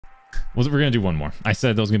We're gonna do one more. I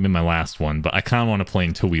said that was gonna be my last one, but I kind of want to play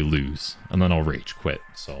until we lose, and then I'll rage quit.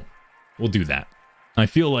 So we'll do that. I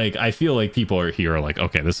feel like people are here are like,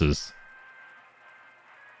 okay, this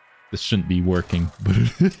shouldn't be working, but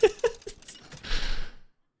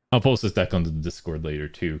I'll post this deck onto the Discord later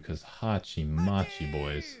too, because Hachi Machi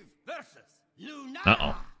boys.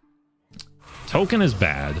 Uh-oh. Token is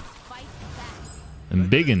bad. And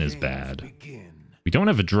Biggin is bad. We don't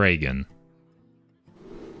have a dragon.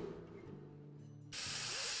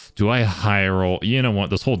 Do I high roll? You know what?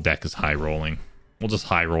 This whole deck is high rolling. We'll just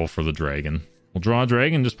high roll for the dragon. We'll draw a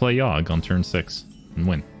dragon, just play Yogg on turn 6 and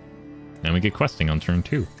win. And we get questing on turn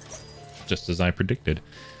 2. Just as I predicted.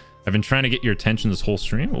 I've been trying to get your attention this whole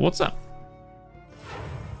stream. Well, what's up?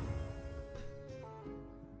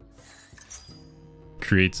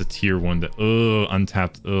 Creates a tier 1 to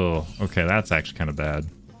untapped. Oh, okay, that's actually kind of bad.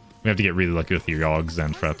 We have to get really lucky with your Yoggs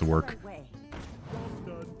then for that to work.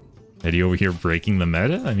 Eddie over here breaking the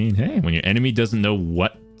meta? I mean, hey, when your enemy doesn't know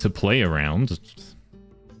what to play around,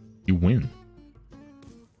 you win.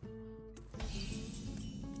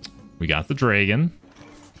 We got the dragon.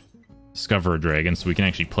 Discover a dragon, so we can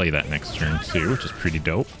actually play that next turn too, which is pretty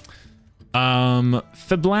dope.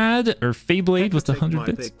 Fablad or Fayblade with the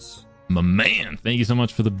 100 bits. My man, thank you so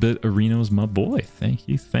much for the bit, Arenos, my boy. Thank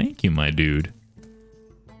you, my dude.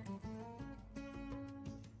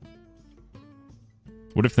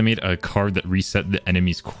 What if they made a card that reset the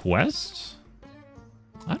enemy's quest?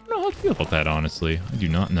 I don't know how to feel about that, honestly. I do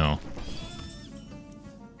not know.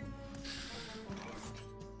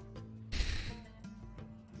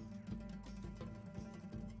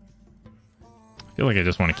 I feel like I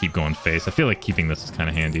just want to keep going face. I feel like keeping this is kind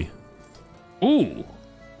of handy. Ooh!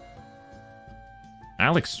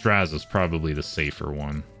 Alex Straz is probably the safer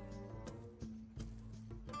one.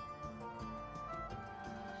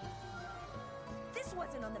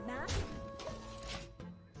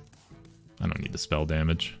 I don't need the spell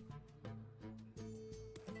damage.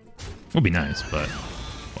 Would be nice, but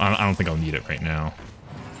I don't think I'll need it right now.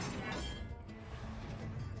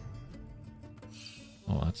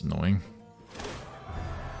 Oh, that's annoying.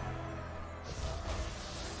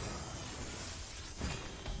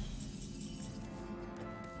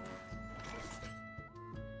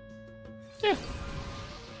 Yeah.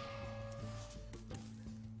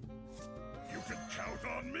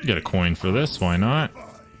 Get a coin for this, why not?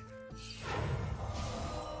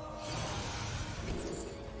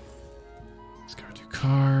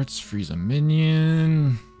 Cards, freeze a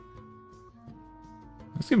minion.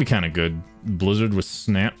 That's gonna be kind of good. Blizzard with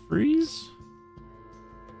snap freeze.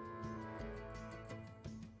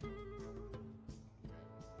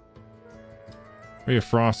 Ray of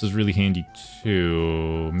Frost is really handy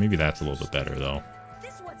too. Maybe that's a little bit better though.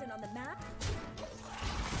 This wasn't on the map.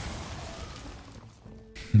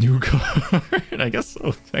 New card. I guess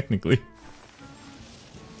so, technically.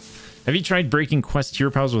 Have you tried breaking quest hero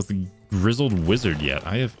powers with the Grizzled Wizard yet?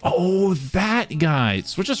 I have. Oh, that guy. It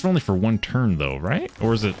switches for only for one turn though, right?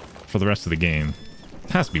 Or is it for the rest of the game? It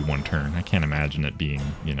has to be one turn. I can't imagine it being,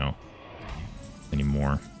 you know,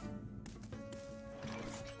 anymore.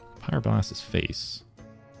 Pyroblast is face.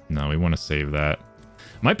 No, we want to save that.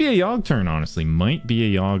 Might be a Yogg turn, honestly. Might be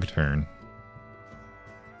a Yogg turn.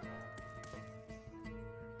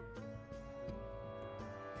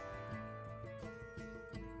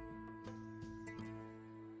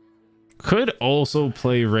 Could also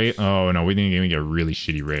play Ray. Oh no, we didn't even get a really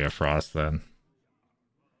shitty Ray of Frost then.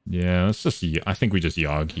 Yeah, let's just. I think we just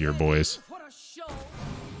Yogg here, boys.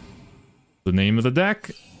 The name of the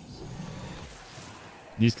deck.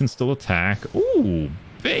 These can still attack. Ooh,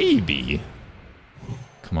 baby.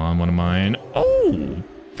 Come on, one of mine. Oh,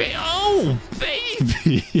 oh,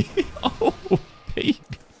 baby. Oh, baby.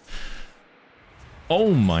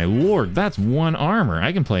 Oh my lord, that's one armor.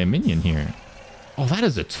 I can play a minion here. Oh, that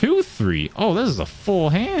is a 2/3. Oh, this is a full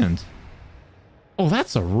hand. Oh,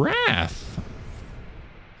 that's a Wrath.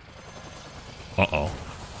 Uh-oh.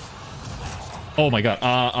 Oh my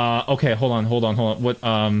god. Okay, hold on. What,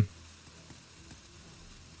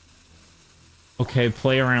 okay,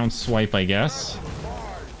 play around swipe, I guess.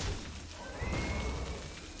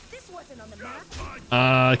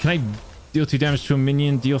 Can I deal 2 damage to a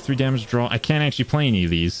minion, deal 3 damage, draw? I can't actually play any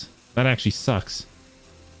of these. That actually sucks.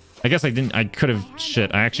 I guess I didn't. I could have.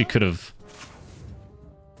 Shit. I actually could have.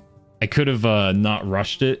 I could have not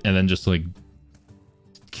rushed it and then just like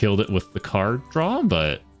killed it with the card draw,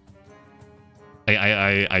 but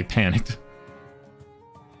I panicked.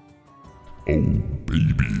 Oh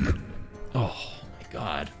baby. Oh my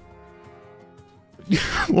god.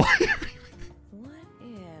 What if?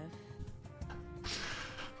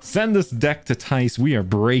 Send this deck to Tice. We are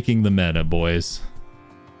breaking the meta, boys.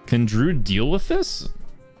 Can Drew deal with this?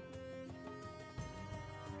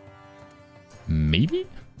 Maybe?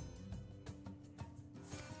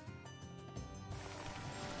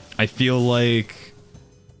 I feel like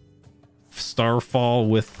Starfall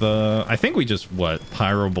with the... I think we just, what?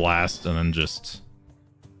 Pyroblast and then just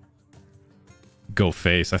go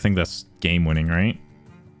face. I think that's game winning, right?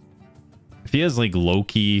 If he has like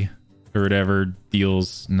Loki or whatever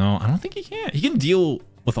deals... No, I don't think he can. He can deal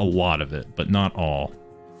with a lot of it, but not all.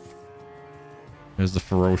 There's the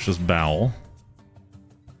Ferocious Bowel.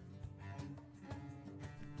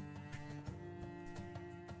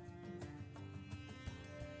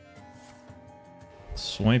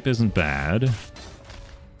 Swipe isn't bad.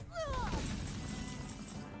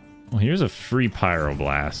 Well, here's a free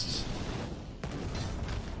Pyroblast.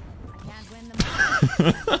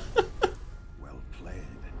 Well played.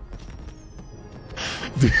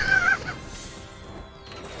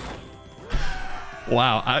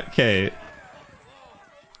 Wow, okay.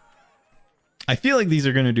 I feel like these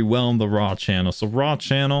are going to do well on the Raw channel. So Raw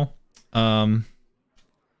channel, I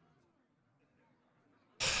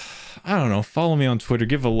don't know. Follow me on Twitter.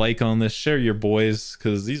 Give a like on this. Share your boys,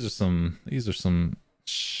 because these are some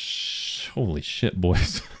holy shit,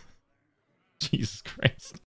 boys. Jesus Christ.